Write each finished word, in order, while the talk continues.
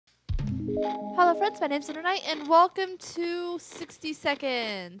Hello friends, my name's Lunernight and welcome to 60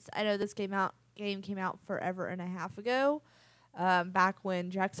 Seconds. I know this game came out forever and a half ago, back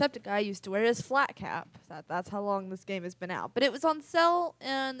when Jacksepticeye used to wear his flat cap. That's how long this game has been out. But it was on sale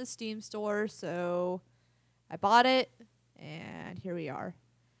in the Steam store, so I bought it, and here we are.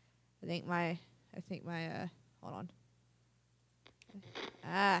 Hold on.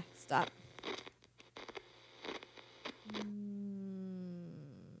 Stop.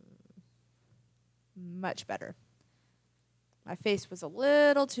 Much better. My face was a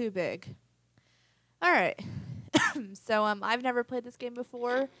little too big. Alright. So, I've never played this game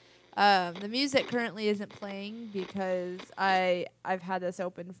before. The music currently isn't playing because I've had this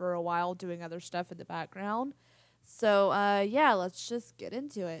open for a while doing other stuff in the background. So, yeah, let's just get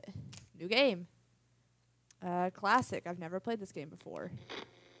into it. New game. Classic. I've never played this game before.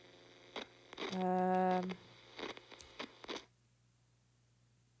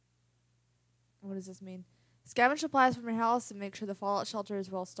 What does this mean? Scavenge supplies from your house and make sure the fallout shelter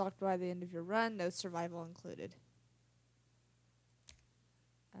is well stocked by the end of your run. No survival included.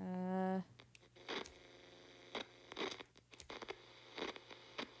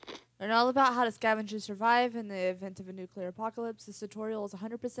 Learn all about how to scavenge and survive in the event of a nuclear apocalypse. This tutorial is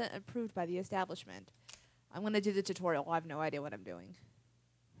 100% approved by the establishment. I'm going to do the tutorial. I have no idea what I'm doing.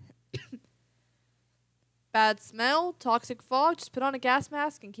 Bad smell, toxic fog. Just put on a gas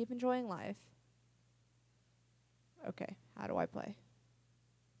mask and keep enjoying life. Okay, how do I play?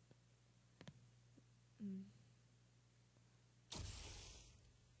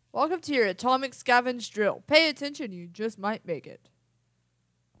 Welcome to your atomic scavenge drill. Pay attention, you just might make it.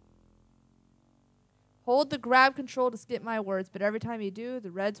 Hold the grab control to skip my words, but every time you do, the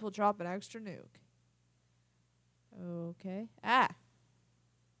reds will drop an extra nuke. Okay.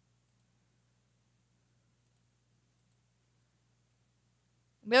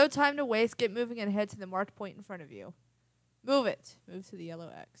 No time to waste. Get moving and head to the marked point in front of you. Move it. Move to the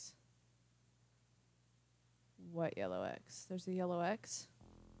yellow X. What yellow X? There's a yellow X.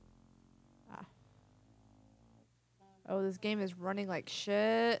 Oh, this game is running like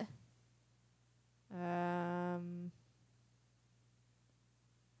shit. Hold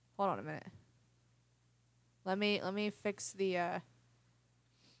on a minute. Let me fix the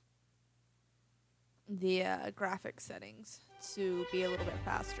graphics settings to be a little bit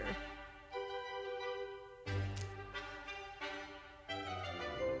faster.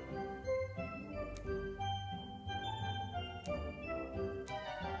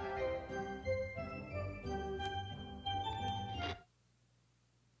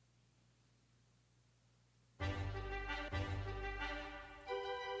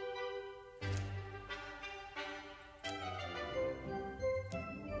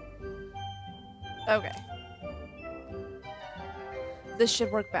 Okay. This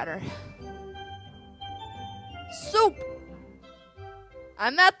should work better. Soup!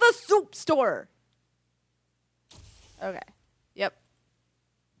 I'm at the soup store! Okay. Yep.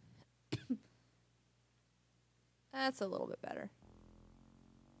 That's a little bit better.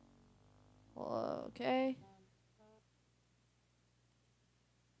 Okay.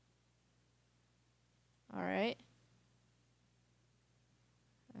 Alright.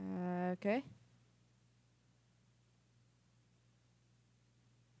 Okay.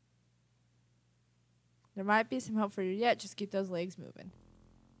 There might be some help for you yet. Just keep those legs moving.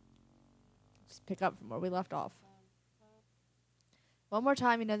 Just pick up from where we left off. One more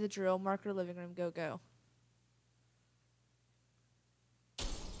time, you know the drill. Marker living room. Go, go.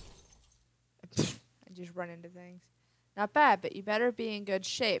 I just run into things. Not bad, but you better be in good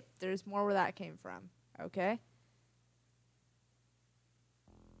shape. There's more where that came from. Okay?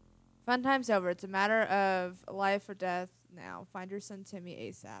 Fun time's over. It's a matter of life or death now. Find your son Timmy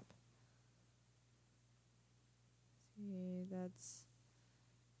ASAP. See, that's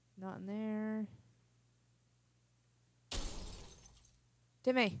not in there.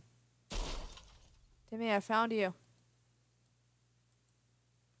 Timmy. Timmy, I found you.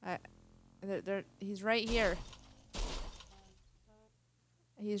 He's right here.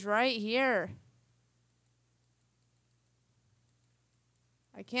 He's right here.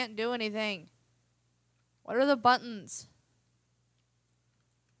 I can't do anything. What are the buttons?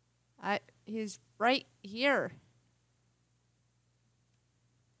 He's right here.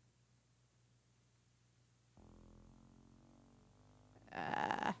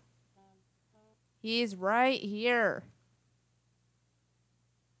 He's right here.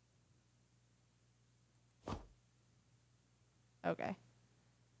 Okay.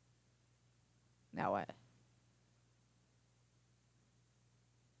 Now what?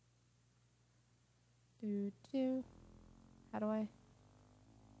 How do I?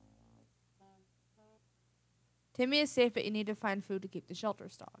 Timmy is safe, but you need to find food to keep the shelter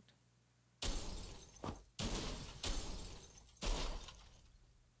stocked.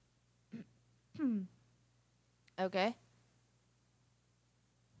 Okay.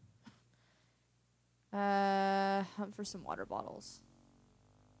 Hunt for some water bottles.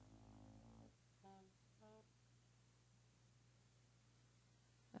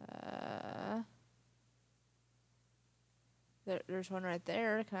 There's one right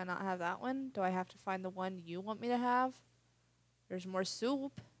there. Can I not have that one? Do I have to find the one you want me to have? There's more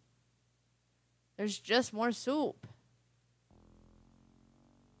soup. There's just more soup.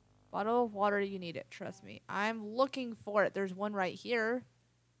 Bottle of water, you need it. Trust me. I'm looking for it. There's one right here.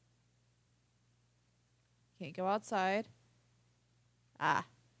 Can't go outside. Ah,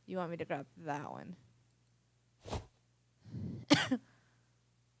 you want me to grab that one.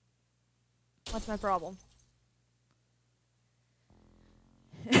 What's my problem?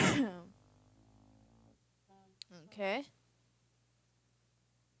 Okay.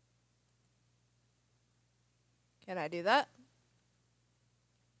 Can I do that?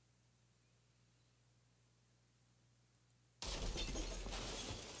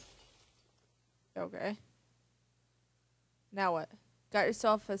 Okay. Now what? Got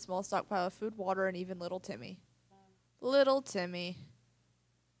yourself a small stockpile of food, water, and even little Timmy. Little Timmy.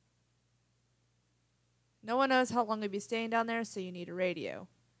 No one knows how long you'll be staying down there, so you need a radio.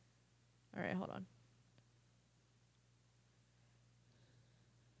 Alright, hold on.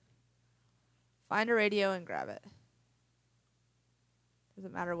 Find a radio and grab it. Does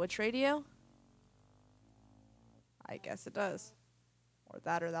it matter which radio? I guess it does. Or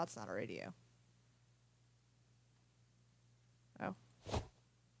that, or that's not a radio. Oh.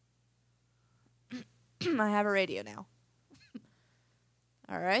 I have a radio now.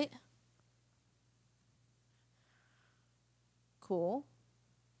 Alright. Cool.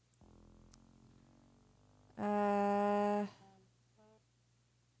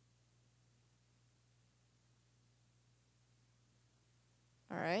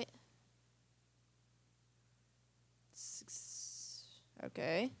 Alright.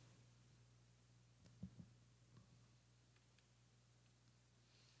 Okay.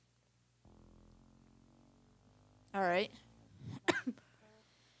 Alright.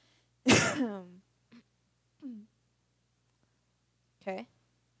 Okay.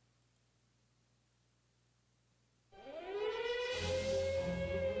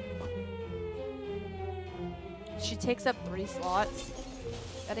 She takes up 3 slots.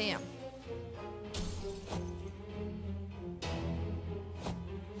 Goddamn.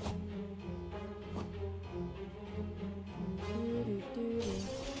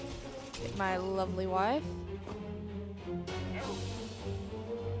 Get my lovely wife.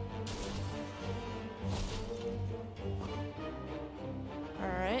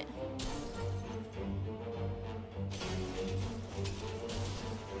 Alright.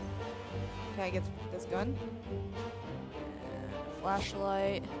 Okay, I get this gun. And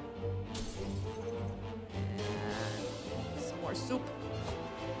flashlight. And some more soup.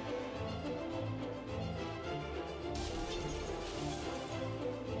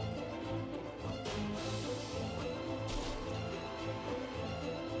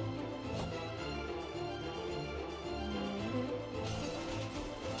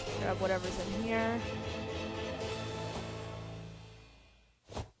 Grab whatever's in here.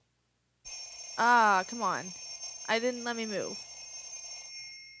 Ah, come on. I didn't let me move.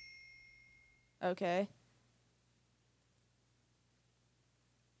 Okay.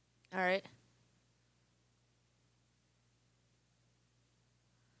 Alright.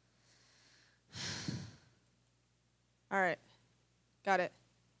 Alright. Got it.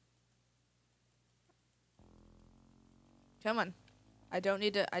 Come on. I don't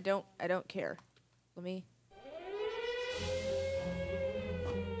need to, I don't care. Let me.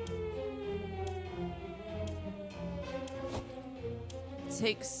 It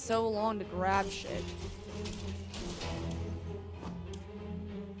takes so long to grab shit.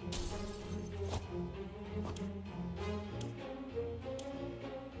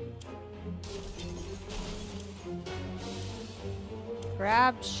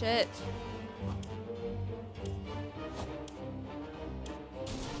 Grab shit.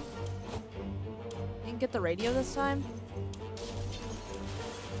 Get the radio this time?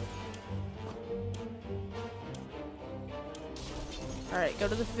 Alright, go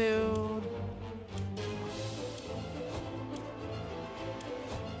to the food.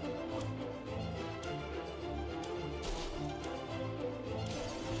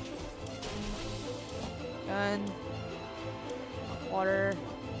 Gun. Water.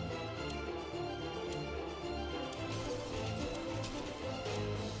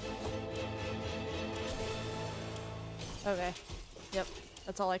 Okay. Yep.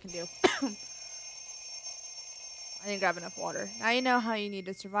 That's all I can do. I didn't grab enough water. Now you know how you need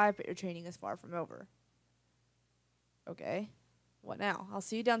to survive, but your training is far from over. Okay. What now? I'll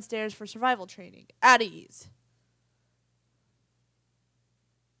see you downstairs for survival training. At ease.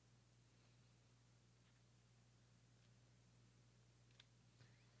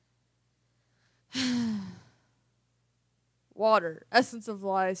 Water. Essence of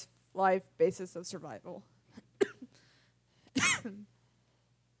life, basis of survival.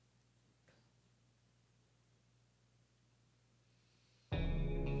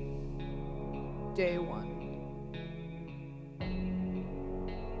 Day 1.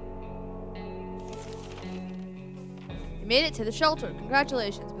 You made it to the shelter.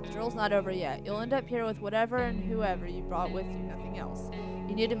 Congratulations, but the drill's not over yet. You'll end up here with whatever and whoever you brought with you, nothing else.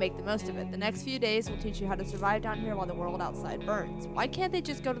 You need to make the most of it. The next few days will teach you how to survive down here while the world outside burns. Why can't they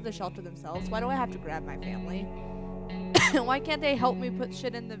just go to the shelter themselves? Why do I have to grab my family? Why can't they help me put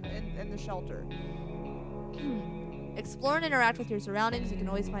shit in the shelter? Explore and interact with your surroundings. You can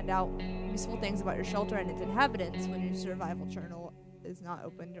always find out useful things about your shelter and its inhabitants when your survival journal is not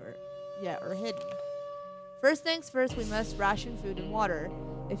opened or hidden. First things first, we must ration food and water.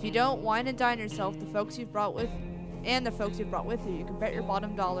 If you don't, wine and dine yourself, the folks you've brought with you. You can bet your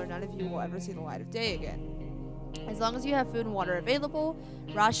bottom dollar none of you will ever see the light of day again. As long as you have food and water available,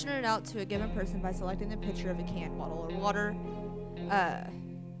 ration it out to a given person by selecting the picture of a can, bottle, or water.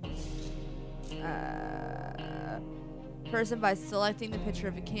 Person by selecting the picture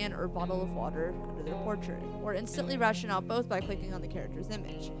of a can or bottle of water under their portrait, or instantly ration out both by clicking on the character's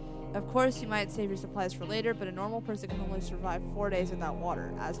image. Of course, you might save your supplies for later, but a normal person can only survive 4 days without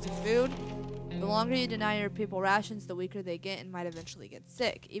water. As to food, the longer you deny your people rations, the weaker they get and might eventually get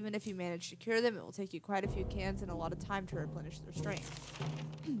sick. Even if you manage to cure them, it will take you quite a few cans and a lot of time to replenish their strength.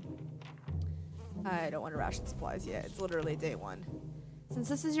 I don't want to ration supplies yet. It's literally day 1. Since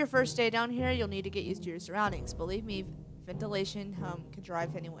this is your first day down here, you'll need to get used to your surroundings. Believe me, ventilation can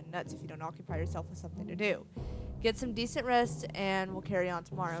drive anyone nuts if you don't occupy yourself with something to do. Get some decent rest, and we'll carry on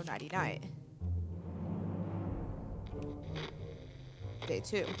tomorrow, nighty-night. Day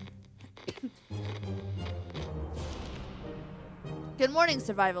 2. Good morning,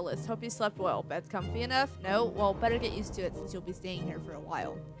 survivalists. Hope you slept well. Bed's comfy enough? No? Well, better get used to it since you'll be staying here for a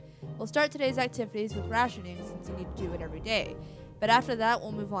while. We'll start today's activities with rationing since you need to do it every day. But after that,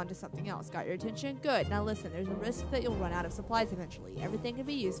 we'll move on to something else. Got your attention? Good. Now listen, there's a risk that you'll run out of supplies eventually. Everything can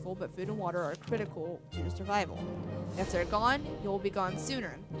be useful, but food and water are critical to your survival. If they're gone, you'll be gone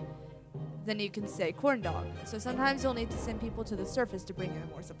sooner than you can say corn dog. So sometimes you'll need to send people to the surface to bring in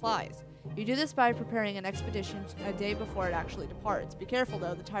more supplies. You do this by preparing an expedition a day before it actually departs. Be careful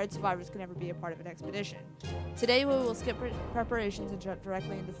though, the tired survivors can never be a part of an expedition. Today we will skip preparations and jump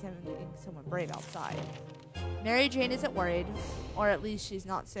directly into sending someone brave outside. Mary Jane isn't worried, or at least she's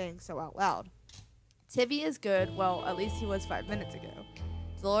not saying so out loud. Tivy is good, well, at least he was 5 minutes ago.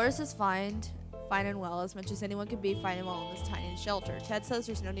 Dolores is fine and well, as much as anyone can be fine and well in this tiny shelter. Ted says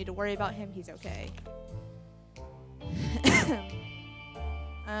there's no need to worry about him, he's okay.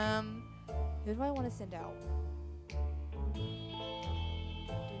 Who do I want to send out?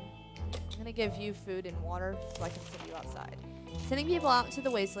 I'm gonna give you food and water so I can send you outside. Sending people out into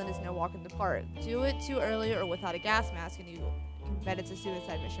the wasteland is no walk in the park. Do it too early or without a gas mask and you can bet it's a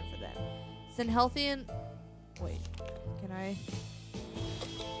suicide mission for them. Send healthy and... Wait, can I...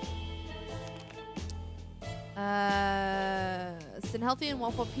 Send healthy and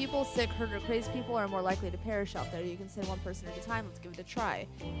well people, sick, hurt, or crazed people are more likely to perish out there. You can send one person at a time. Let's give it a try.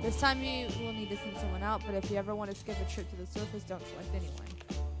 This time you will need to send someone out, but if you ever want to skip a trip to the surface, don't select anyone.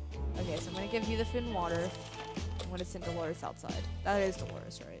 Okay, so I'm going to give you the food and water. I'm going to send Dolores outside. That is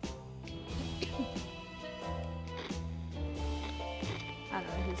Dolores, right? I don't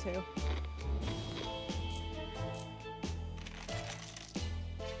know who's who.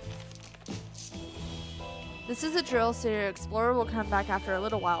 This is a drill, so your explorer will come back after a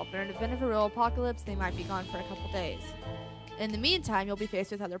little while, but in the event of a real apocalypse, they might be gone for a couple days. In the meantime, you'll be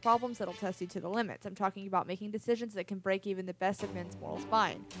faced with other problems that'll test you to the limits. I'm talking about making decisions that can break even the best of men's moral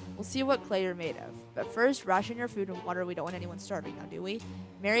spine. We'll see what clay you're made of. But first, ration your food and water. We don't want anyone starving now, do we?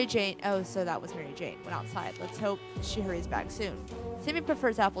 Mary Jane, oh, so that was Mary Jane, went outside. Let's hope she hurries back soon. Timmy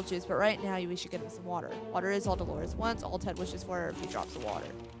prefers apple juice, but right now we should get him some water. Water is all Dolores wants. All Ted wishes for are a few drops of water.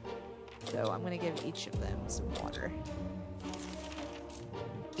 So I'm going to give each of them some water.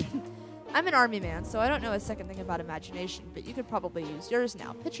 I'm an army man, so I don't know a second thing about imagination, but you could probably use yours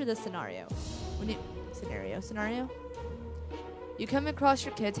now. Picture this scenario. Scenario. You come across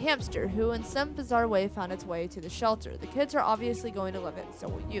your kid's hamster, who in some bizarre way found its way to the shelter. The kids are obviously going to love it, and so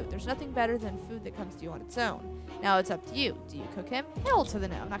will you. There's nothing better than food that comes to you on its own. Now it's up to you. Do you cook him? Hell to the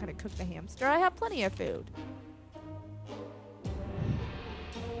no. I'm not going to cook the hamster. I have plenty of food.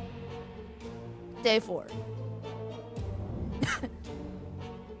 Day 4.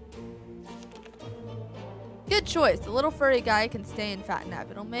 Good choice. The little furry guy can stay and fatten up.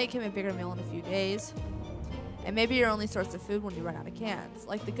 It'll make him a bigger meal in a few days. And maybe your only source of food when you run out of cans.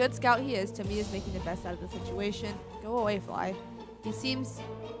 Like the good scout he is, Timmy is making the best out of the situation. Go away, Fly. He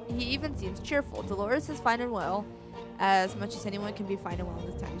even seems cheerful. Dolores is fine and well, as much as anyone can be fine and well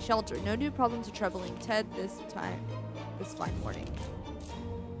in this tiny shelter. No new problems are troubling Ted this fine morning.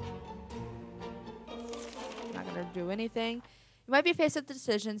 Not gonna do anything. You might be faced with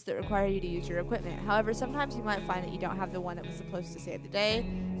decisions that require you to use your equipment. However, sometimes you might find that you don't have the one that was supposed to save the day,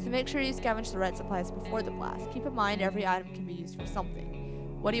 so make sure you scavenge the right supplies before the blast. Keep in mind every item can be used for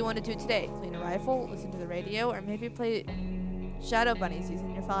something. What do you want to do today? Clean a rifle, listen to the radio, or maybe play Shadow Bunnies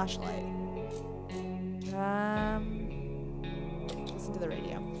using your flashlight? Listen to the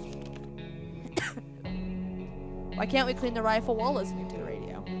radio. Why can't we clean the rifle while listening to the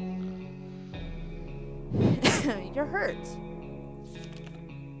radio? You're hurt.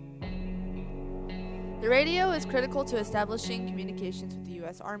 The radio is critical to establishing communications with the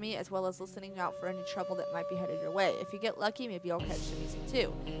U.S. Army, as well as listening out for any trouble that might be headed your way. If you get lucky, maybe you'll catch some music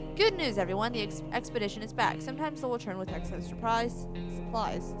too. Good news, everyone. The expedition is back. Sometimes they'll return with excess supplies.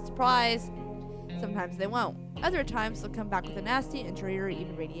 Surprise! Sometimes they won't. Other times they'll come back with a nasty injury or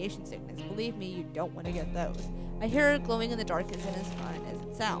even radiation sickness. Believe me, you don't want to get those. I hear glowing in the dark isn't as fun as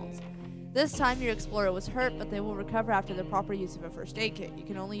it sounds. This time your explorer was hurt, but they will recover after the proper use of a first aid kit. You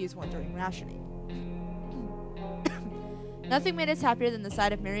can only use one during rationing. Nothing made us happier than the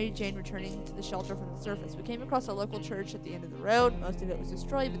sight of Mary Jane returning to the shelter from the surface. We came across a local church at the end of the road. Most of it was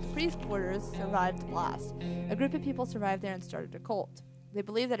destroyed, but the priest quarters survived the blast. A group of people survived there and started a cult. They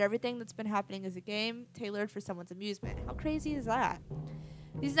believe that everything that's been happening is a game tailored for someone's amusement. How crazy is that?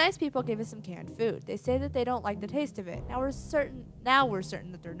 These nice people gave us some canned food. They say that they don't like the taste of it. Now we're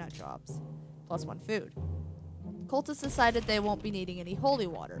certain that they're nut jobs. Plus one food. Cultists decided they won't be needing any holy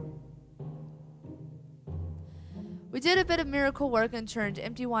water. We did a bit of miracle work and turned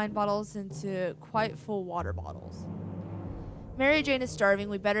empty wine bottles into quite full water bottles. Mary Jane is starving.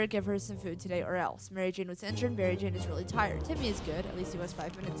 We better give her some food today or else. Mary Jane was injured. Mary Jane is really tired. Timmy is good. At least he was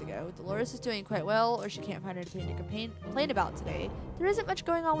 5 minutes ago. Dolores is doing quite well, or she can't find anything to complain about today. There isn't much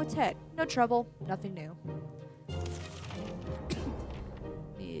going on with Ted. No trouble. Nothing new.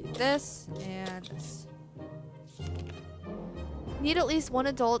 Need this and this. Need at least one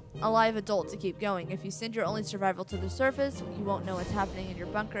alive adult to keep going. If you send your only survival to the surface, you won't know what's happening in your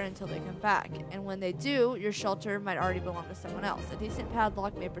bunker until they come back. And when they do, your shelter might already belong to someone else. A decent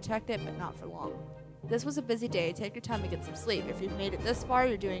padlock may protect it, but not for long. This was a busy day. Take your time to get some sleep. If you've made it this far,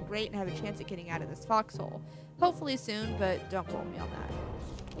 you're doing great and have a chance at getting out of this foxhole. Hopefully soon, but don't quote me on that.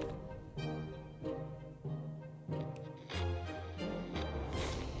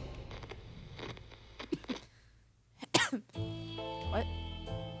 What?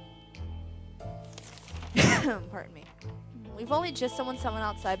 Pardon me. We've only just summoned someone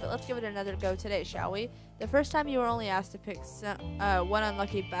outside, but let's give it another go today, shall we? The first time you were only asked to pick one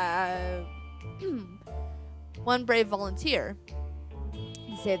unlucky one brave volunteer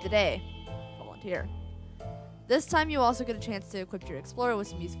to save the day. Volunteer. This time you also get a chance to equip your explorer with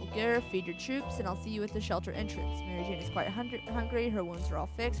some useful gear, feed your troops, and I'll see you at the shelter entrance. Mary Jane is quite hungry, her wounds are all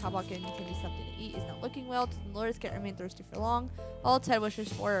fixed. How about getting Timmy something to eat? He's not looking well. Dolores can't remain thirsty for long. All Ted wishes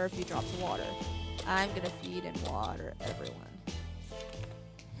for are a few drops of water. I'm gonna feed and water everyone.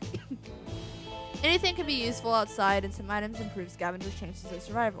 Anything can be useful outside, and some items improve scavengers' chances of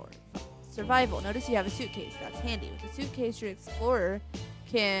survival. Notice you have a suitcase. That's handy. With a suitcase, your explorer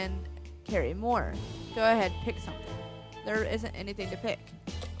can carry more. Go ahead, pick something. There isn't anything to pick.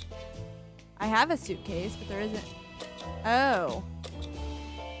 I have a suitcase, but there isn't. Oh.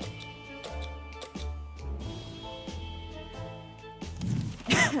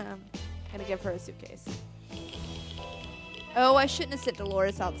 I'm gonna give her a suitcase. Oh, I shouldn't have sent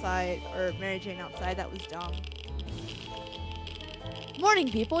Dolores outside, or Mary Jane outside. That was dumb. Morning,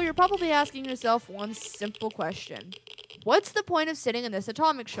 people. You're probably asking yourself one simple question. What's the point of sitting in this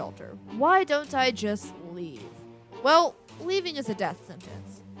atomic shelter? Why don't I just leave? Well, leaving is a death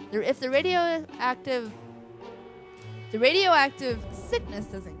sentence. If the radioactive sickness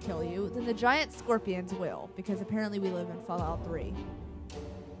doesn't kill you, then the giant scorpions will, because apparently we live in Fallout 3.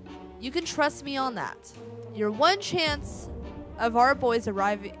 You can trust me on that. Your one chance of our boys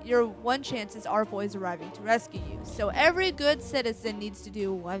arriving. Your one chance is our boys arriving to rescue you. So every good citizen needs to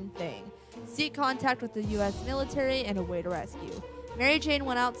do one thing: seek contact with the U.S. military and await a rescue. Mary Jane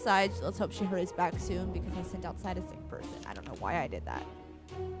went outside. So let's hope she hurries back soon because I sent outside a sick person. I don't know why I did that.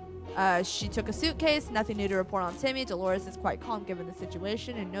 She took a suitcase. Nothing new to report on Timmy. Dolores is quite calm given the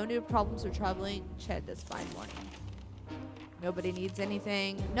situation, and no new problems are troubling Ched this fine morning. Nobody needs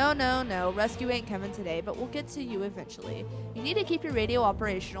anything. No. Rescue ain't coming today, but we'll get to you eventually. You need to keep your radio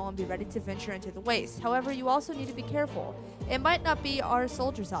operational and be ready to venture into the waste. However, you also need to be careful. It might not be our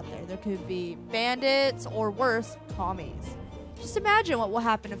soldiers out there. There could be bandits or worse, commies. Just imagine what will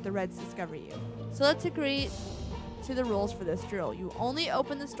happen if the Reds discover you. So let's agree to the rules for this drill. You only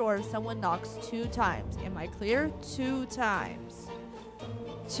open this door if someone knocks 2 times. Am I clear? 2 times.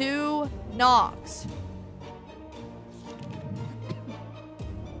 2 knocks.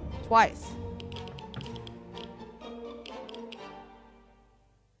 Twice.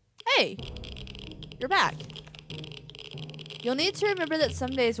 Hey! You're back. You'll need to remember that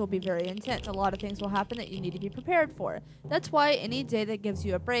some days will be very intense. A lot of things will happen that you need to be prepared for. That's why any day that gives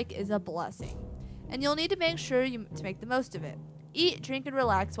you a break is a blessing. And you'll need to make sure to make the most of it. Eat, drink, and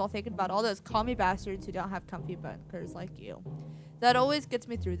relax while thinking about all those commie bastards who don't have comfy bunkers like you. That always gets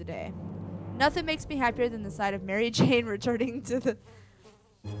me through the day. Nothing makes me happier than the sight of Mary Jane returning to the...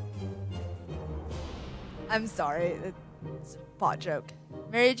 I'm sorry, it's a pot joke.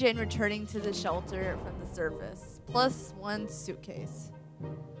 Mary Jane returning to the shelter from the surface, plus 1 suitcase.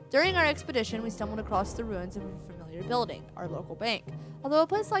 During our expedition, we stumbled across the ruins of a familiar building, our local bank. Although a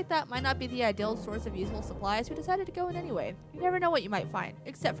place like that might not be the ideal source of useful supplies, we decided to go in anyway. You never know what you might find,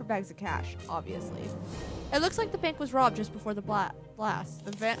 except for bags of cash, obviously. It looks like the bank was robbed just before the blast.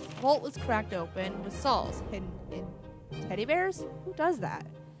 The vault was cracked open with saws hidden in teddy bears? Who does that?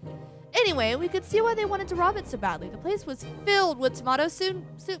 Anyway, we could see why they wanted to rob it so badly. The place was filled with tomato soup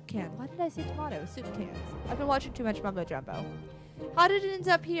cans. Why did I say tomato? Soup cans. I've been watching too much Mumbo Jumbo. How did it end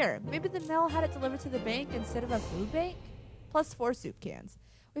up here? Maybe the mail had it delivered to the bank instead of a food bank? Plus 4 soup cans.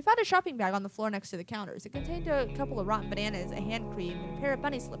 We found a shopping bag on the floor next to the counters. It contained a couple of rotten bananas, a hand cream, and a pair of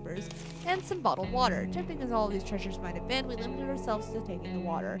bunny slippers, and some bottled water. Tempting as all of these treasures might have been, we limited ourselves to taking the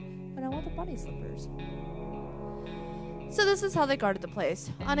water. But I want the bunny slippers. So this is how they guarded the place.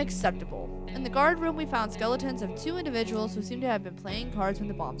 Unacceptable. In the guard room, we found skeletons of 2 individuals who seemed to have been playing cards when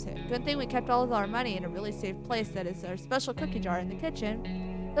the bombs hit. Good thing we kept all of our money in a really safe place, that is our special cookie jar in the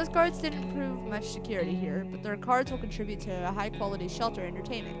kitchen. Those guards didn't prove much security here, but their cards will contribute to a high-quality shelter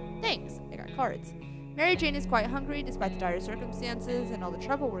entertainment. Thanks, I got cards. Mary Jane is quite hungry, despite the dire circumstances and all the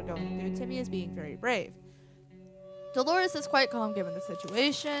trouble we're going through. Timmy is being very brave. Dolores is quite calm given the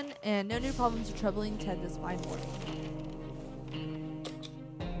situation, and no new problems are troubling Ted this fine morning.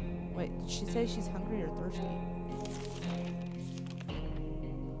 Wait, did she say she's hungry or thirsty?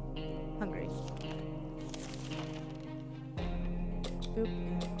 Hungry. Boop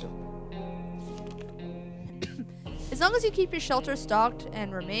and boop. As long as you keep your shelter stocked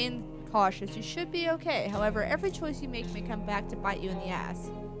and remain cautious, you should be okay. However, every choice you make may come back to bite you in the ass,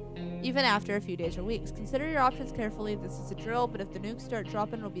 even after a few days or weeks. Consider your options carefully. This is a drill, but if the nukes start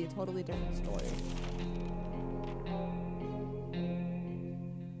dropping, it'll be a totally different story.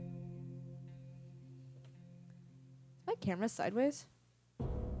 My camera sideways?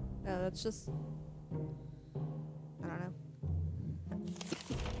 No, that's just... I don't know.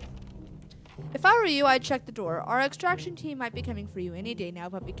 If I were you, I'd check the door. Our extraction team might be coming for you any day now,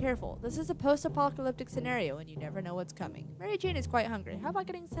 but be careful. This is a post-apocalyptic scenario, and you never know what's coming. Mary Jane is quite hungry. How about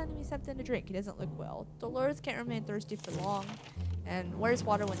sending me something to drink? He doesn't look well. Dolores can't remain thirsty for long. And where's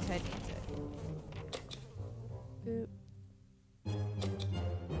water when Ted needs it? Boop.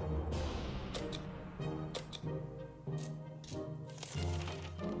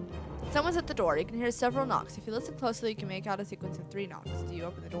 Someone's at the door. You can hear several knocks. If you listen closely, you can make out a sequence of 3 knocks. Do you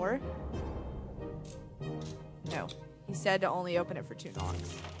open the door? No. He said to only open it for 2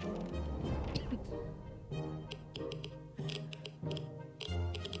 knocks.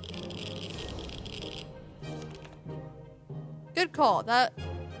 Good call. That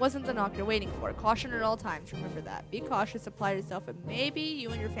wasn't the knock you're waiting for. Caution at all times. Remember that. Be cautious, apply yourself, and maybe you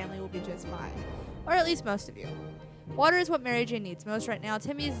and your family will be just fine. Or at least most of you. Water is what Mary Jane needs most right now.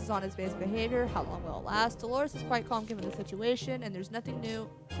 Timmy's is on his best behavior. How long will it last? Dolores is quite calm given the situation, and there's nothing new.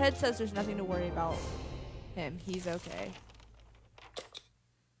 Ted says there's nothing to worry about him. He's okay.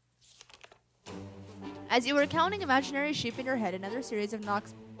 As you were counting imaginary sheep in your head, another series of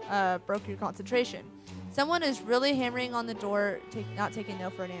knocks broke your concentration. Someone is really hammering on the door, not taking no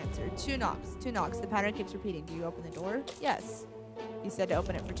for an answer. 2 knocks. 2 knocks. The pattern keeps repeating. Do you open the door? Yes. He said to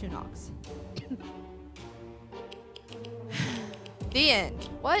open it for 2 knocks. The end.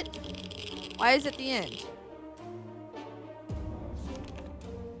 What? Why is it the end?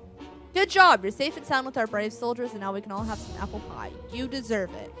 Good job. You're safe and sound with our brave soldiers, and now we can all have some apple pie. You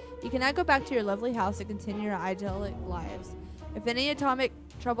deserve it. You can now go back to your lovely house and continue your idyllic lives. If any atomic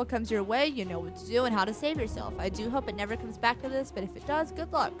trouble comes your way, you know what to do and how to save yourself. I do hope it never comes back to this, but if it does,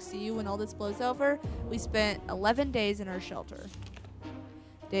 good luck. See you when all this blows over. We spent 11 days in our shelter.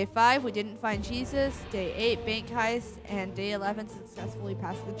 Day 5, we didn't find Jesus. Day 8, bank heist. And day 11, successfully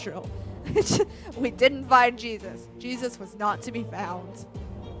passed the drill. We didn't find Jesus. Jesus was not to be found.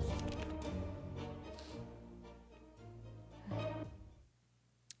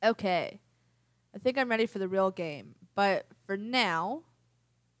 Okay. I think I'm ready for the real game. But for now,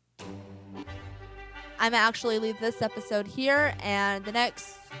 I'm actually leave this episode here, and the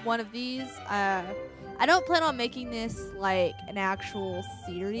next one of these, I don't plan on making this like an actual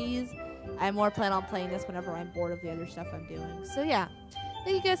series. I more plan on playing this whenever I'm bored of the other stuff I'm doing. So yeah,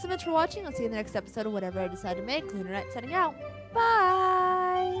 thank you guys so much for watching. I'll see you in the next episode of whatever I decide to make. Lunernight setting out. Bye!